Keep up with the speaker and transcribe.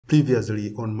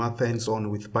Previously on Math Hands-On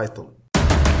with Python.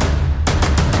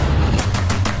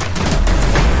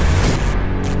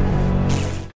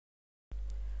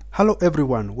 Hello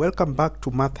everyone, welcome back to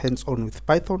Math Hands-On with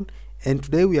Python, and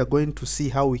today we are going to see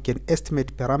how we can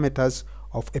estimate parameters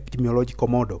of epidemiological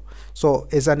model. So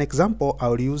as an example,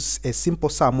 I'll use a simple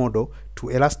SAR model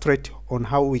to illustrate on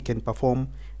how we can perform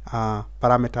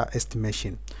parameter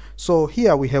estimation. So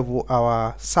here we have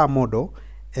our SAR model,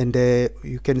 and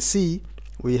you can see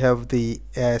we have the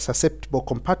susceptible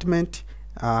compartment,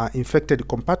 infected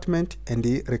compartment, and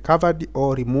the recovered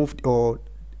or removed or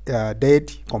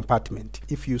dead compartment.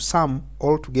 If you sum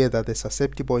all together the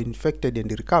susceptible, infected, and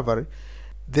the recovery,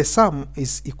 the sum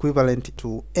is equivalent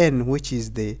to n, which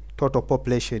is the total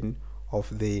population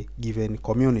of the given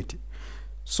community.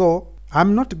 So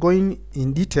I'm not going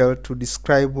in detail to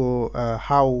describe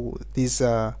how these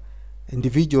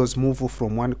individuals move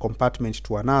from one compartment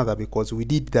to another, because we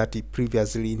did that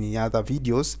previously in the other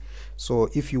videos. So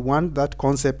if you want that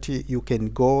concept, you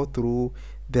can go through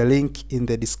the link in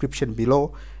the description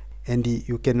below, and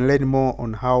you can learn more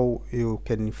on how you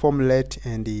can formulate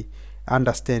and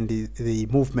understand the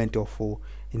movement of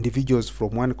individuals from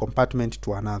one compartment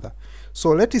to another. So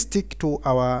let us stick to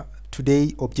our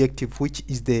today objective, which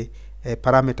is the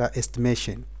parameter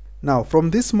estimation. Now from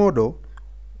this model,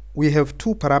 we have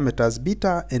two parameters,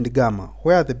 beta and gamma,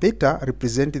 where the beta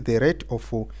represents the rate of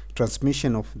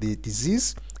transmission of the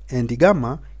disease, and the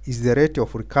gamma is the rate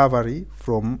of recovery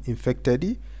from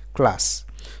infected class.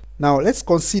 Now let's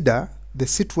consider the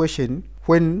situation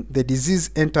when the disease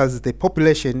enters the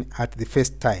population at the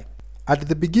first time. At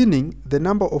the beginning, the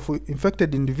number of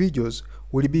infected individuals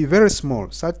will be very small,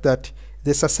 such that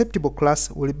the susceptible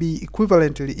class will be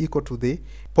equivalently equal to the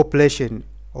population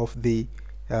of the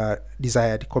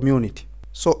desired community.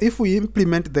 So if we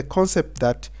implement the concept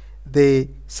that the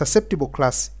susceptible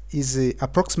class is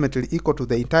approximately equal to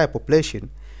the entire population,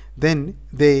 then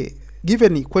the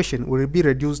given equation will be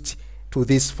reduced to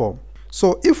this form.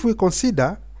 So if we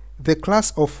consider the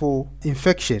class of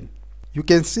infection, you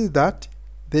can see that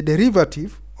the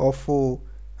derivative of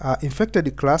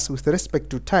infected class with respect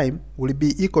to time will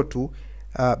be equal to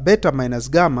beta minus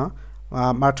gamma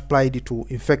multiplied to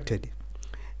infected.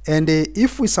 And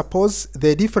if we suppose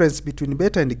the difference between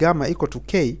beta and gamma equal to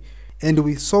k, and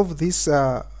we solve this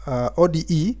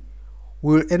ODE,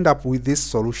 we'll end up with this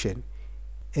solution.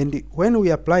 And when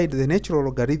we apply the natural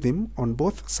logarithm on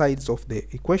both sides of the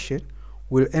equation,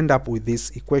 we'll end up with this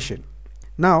equation.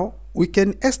 Now we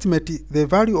can estimate the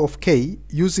value of k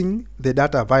using the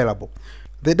data available.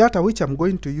 The data which I'm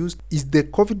going to use is the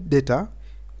COVID data,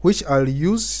 which I'll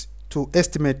use to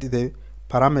estimate the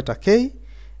parameter k,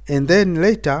 and then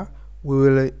later we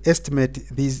will estimate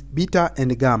these beta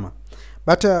and gamma.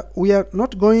 But we are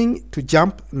not going to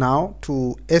jump now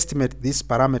to estimate this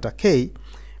parameter k,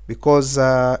 because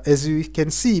as you can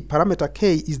see, parameter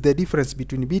k is the difference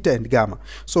between beta and gamma.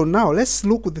 So now let's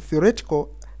look at the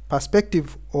theoretical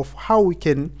perspective of how we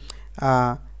can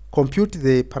compute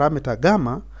the parameter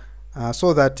gamma,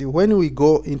 so that when we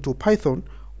go into Python,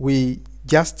 we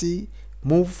just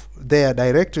move there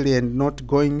directly and not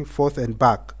going forth and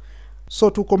back. So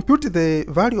to compute the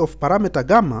value of parameter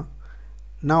gamma,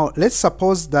 now let's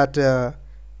suppose that the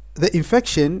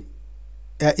infection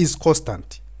is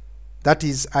constant. That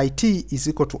is, IT is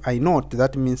equal to I naught.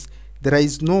 That means there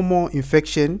is no more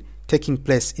infection taking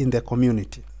place in the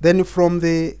community. Then from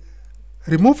the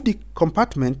removed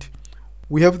compartment,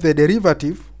 we have the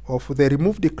derivative of the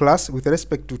removed class with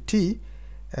respect to t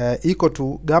equal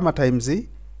to gamma times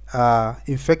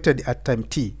infected at time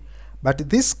t. But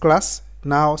this class,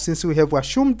 now since we have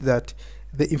assumed that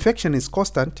the infection is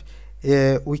constant,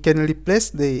 we can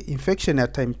replace the infection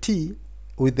at time t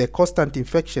with the constant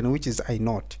infection, which is I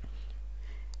naught.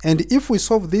 And if we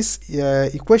solve this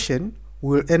equation,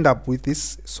 we'll end up with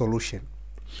this solution.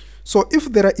 So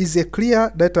if there is a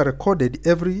clear data recorded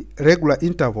every regular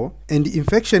interval and the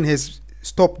infection has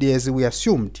stopped as we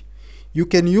assumed, you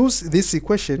can use this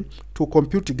equation to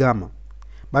compute gamma.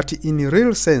 But in a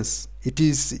real sense, it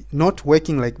is not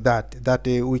working like that,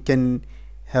 we can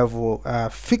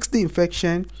have fixed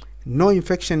infection, no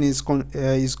infection is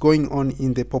going on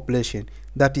in the population.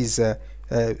 That is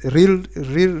real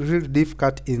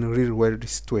difficult in real world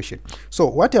situation. So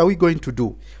what are we going to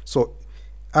do? So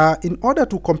in order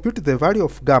to compute the value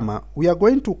of gamma, we are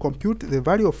going to compute the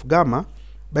value of gamma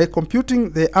by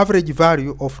computing the average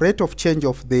value of rate of change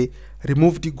of the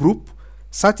removed group,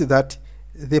 such that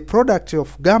the product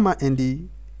of gamma and the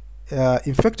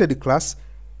infected class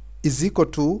is equal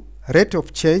to rate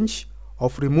of change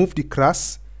of removed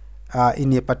class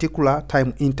in a particular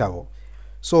time interval.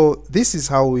 So this is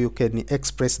how you can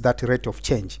express that rate of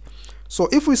change. So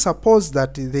if we suppose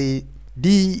that the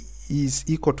d is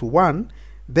equal to 1,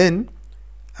 then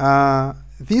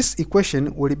this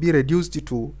equation will be reduced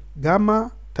to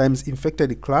gamma times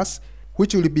infected class,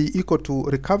 which will be equal to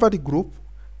recovered group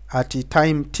at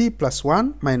time t plus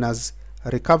 1 minus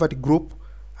recovered group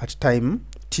at time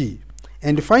t.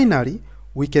 And finally,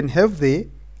 we can have the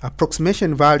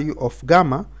approximation value of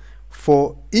gamma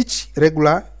for each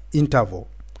regular interval.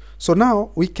 So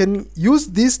now we can use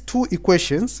these two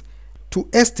equations to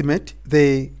estimate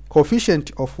the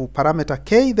coefficient of parameter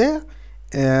k there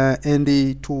and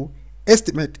to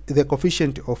estimate the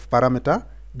coefficient of parameter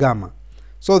gamma.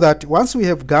 So that once we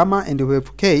have gamma and we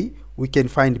have k, we can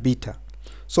find beta.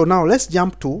 So now let's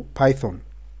jump to Python.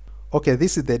 Okay,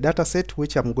 this is the data set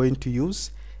which I'm going to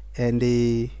use, and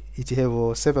it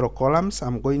have several columns.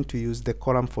 I'm going to use the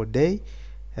column for day,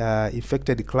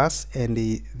 infected class, and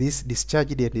this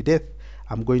discharged and death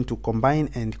I'm going to combine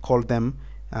and call them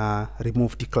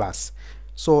removed class.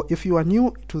 So if you are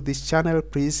new to this channel,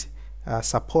 please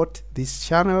support this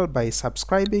channel by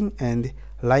subscribing and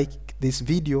like this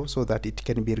video so that it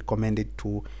can be recommended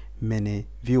to many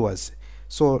viewers.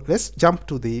 So let's jump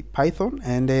to the Python,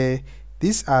 and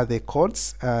these are the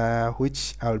codes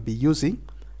which I'll be using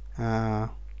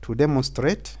to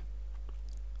demonstrate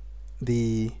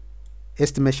the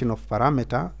estimation of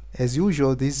parameter. As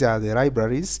usual, these are the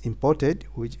libraries imported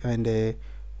which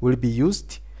will be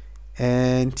used.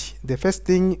 And the first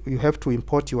thing, you have to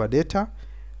import your data.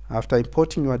 After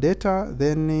importing your data,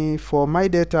 then for my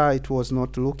data it was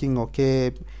not looking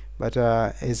okay, but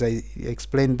as I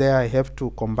explained there, I have to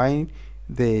combine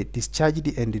the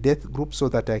discharged and the death group so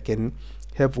that I can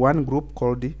have one group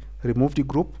called the removed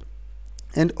group.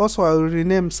 And also I will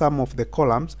rename some of the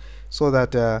columns so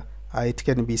that it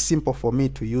can be simple for me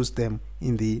to use them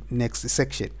in the next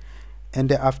section.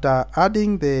 And after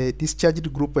adding the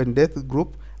discharged group and death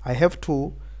group, I have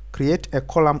to create a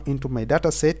column into my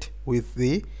data set with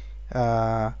the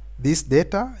this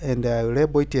data, and I will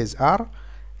label it as R.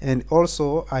 And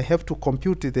also I have to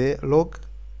compute the log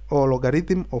or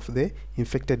logarithm of the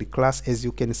infected class, as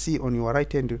you can see on your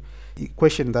right hand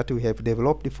equation that we have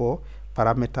developed for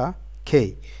parameter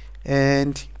k.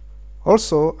 And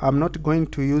also I'm not going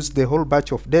to use the whole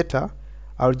batch of data.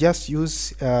 I'll just use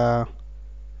the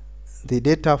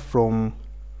data from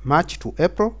March to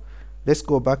April. Let's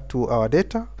go back to our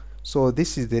data. So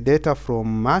this is the data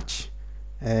from March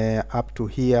up to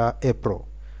here April.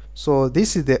 So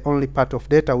this is the only part of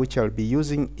data which I'll be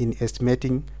using in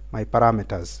estimating my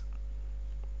parameters.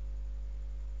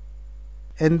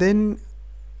 And then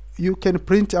you can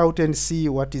print out and see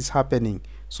what is happening.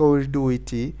 So we'll do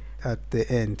it at the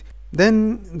end.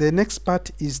 Then the next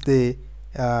part is the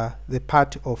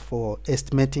part of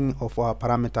estimating of our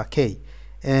parameter k,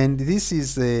 and this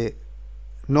is the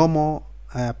normal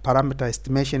parameter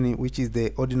estimation, which is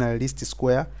the ordinary least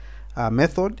square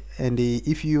method. And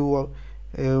if you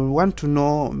want to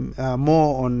know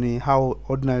more on how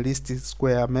ordinary least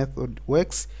square method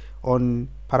works on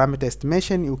parameter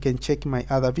estimation, you can check my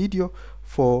other video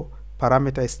for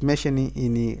parameter estimation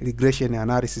in regression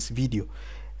analysis video.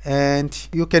 And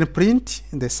you can print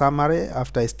the summary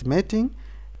after estimating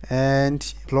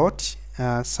and plot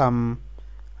some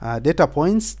data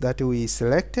points that we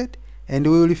selected, and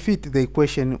we will fit the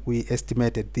equation we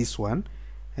estimated, this one.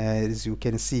 As you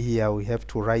can see here, we have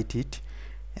to write it,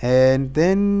 and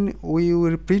then we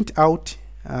will print out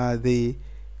the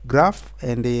graph,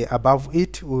 and above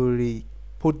it we will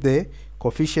put the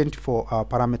coefficient for our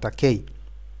parameter k.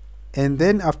 And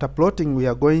then after plotting, we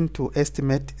are going to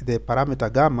estimate the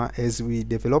parameter gamma as we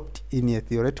developed in a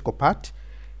theoretical part.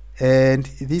 And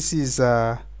this is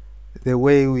the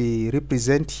way we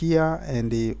represent here,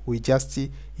 and we just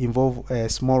involve a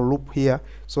small loop here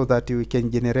so that we can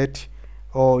generate,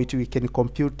 or we can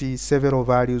compute several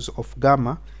values of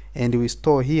gamma, and we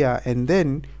store here, and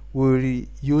then we will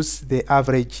use the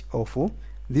average of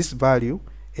this value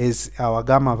as our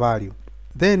gamma value.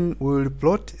 Then we will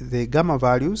plot the gamma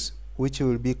values which we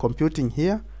will be computing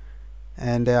here,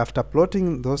 and after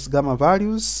plotting those gamma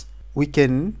values, we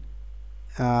can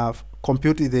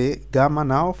compute the gamma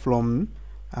now from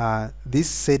this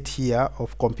set here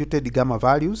of computed gamma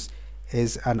values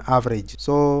as an average.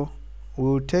 So we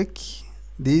will take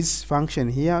this function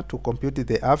here to compute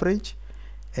the average,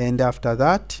 and after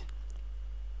that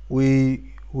we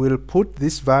will put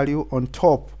this value on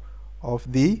top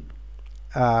of the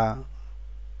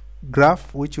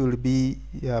graph, which will be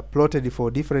plotted for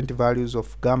different values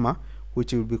of gamma,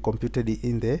 which will be computed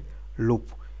in the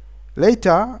loop.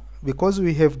 Later, because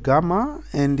we have gamma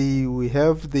and we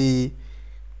have the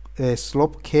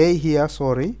slope k here,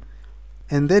 sorry,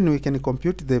 and then we can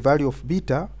compute the value of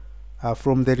beta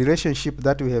from the relationship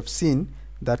that we have seen,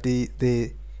 that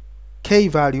the k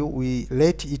value, we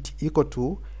let it equal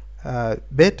to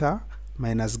beta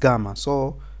minus gamma.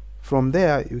 So from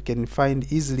there you can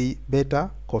find easily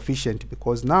beta coefficient,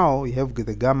 because now we have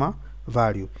the gamma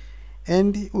value,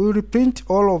 and we will print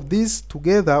all of these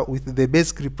together with the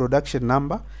basic reproduction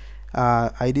number.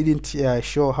 I didn't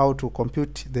show how to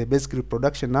compute the basic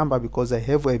reproduction number because I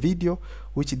have a video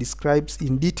which describes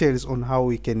in details on how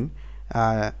we can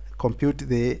compute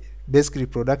the basic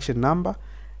reproduction number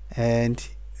and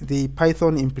the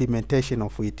Python implementation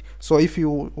of it. So if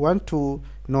you want to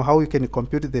know how you can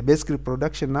compute the basic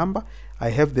reproduction number, I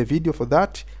have the video for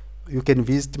that. You can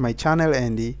visit my channel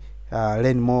and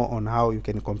learn more on how you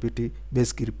can compute the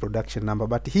basic reproduction number.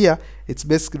 But here it's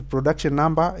basic reproduction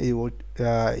number.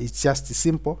 It's just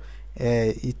simple.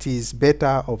 It is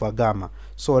beta over gamma.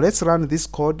 So let's run this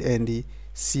code and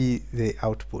see the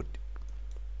output.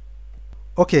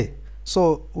 Okay,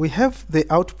 so we have the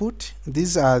output.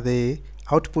 These are the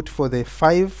output for the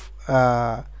 5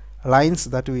 lines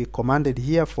that we commanded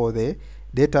here for the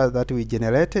data that we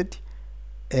generated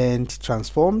and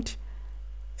transformed.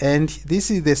 And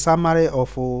this is the summary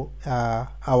of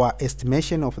our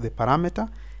estimation of the parameter,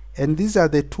 and these are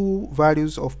the 2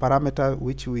 values of parameter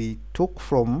which we took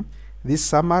from this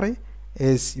summary.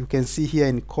 As you can see here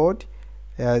in code,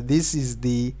 this is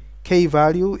the k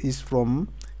value is from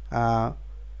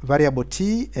variable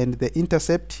t, and the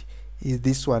intercept is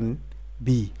this one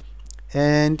b.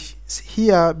 And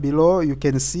here below you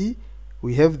can see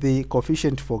we have the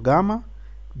coefficient for gamma,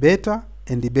 beta,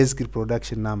 and the basic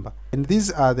reproduction number. And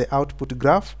these are the output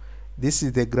graph. This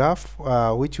is the graph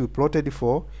which we plotted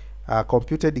for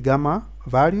computed gamma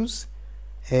values,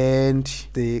 and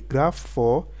the graph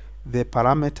for the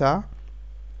parameter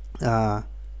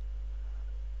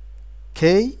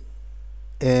k,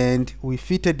 and we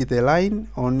fitted the line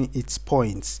on its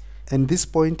points, and these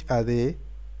points are the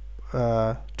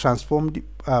transformed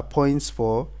points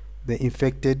for the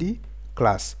infected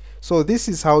class. So this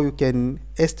is how you can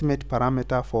estimate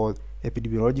parameter for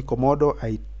epidemiological model.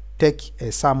 I take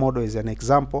a SAR model as an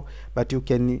example, but you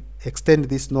can extend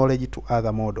this knowledge to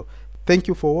other model. Thank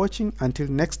you for watching. Until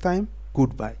next time,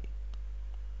 goodbye.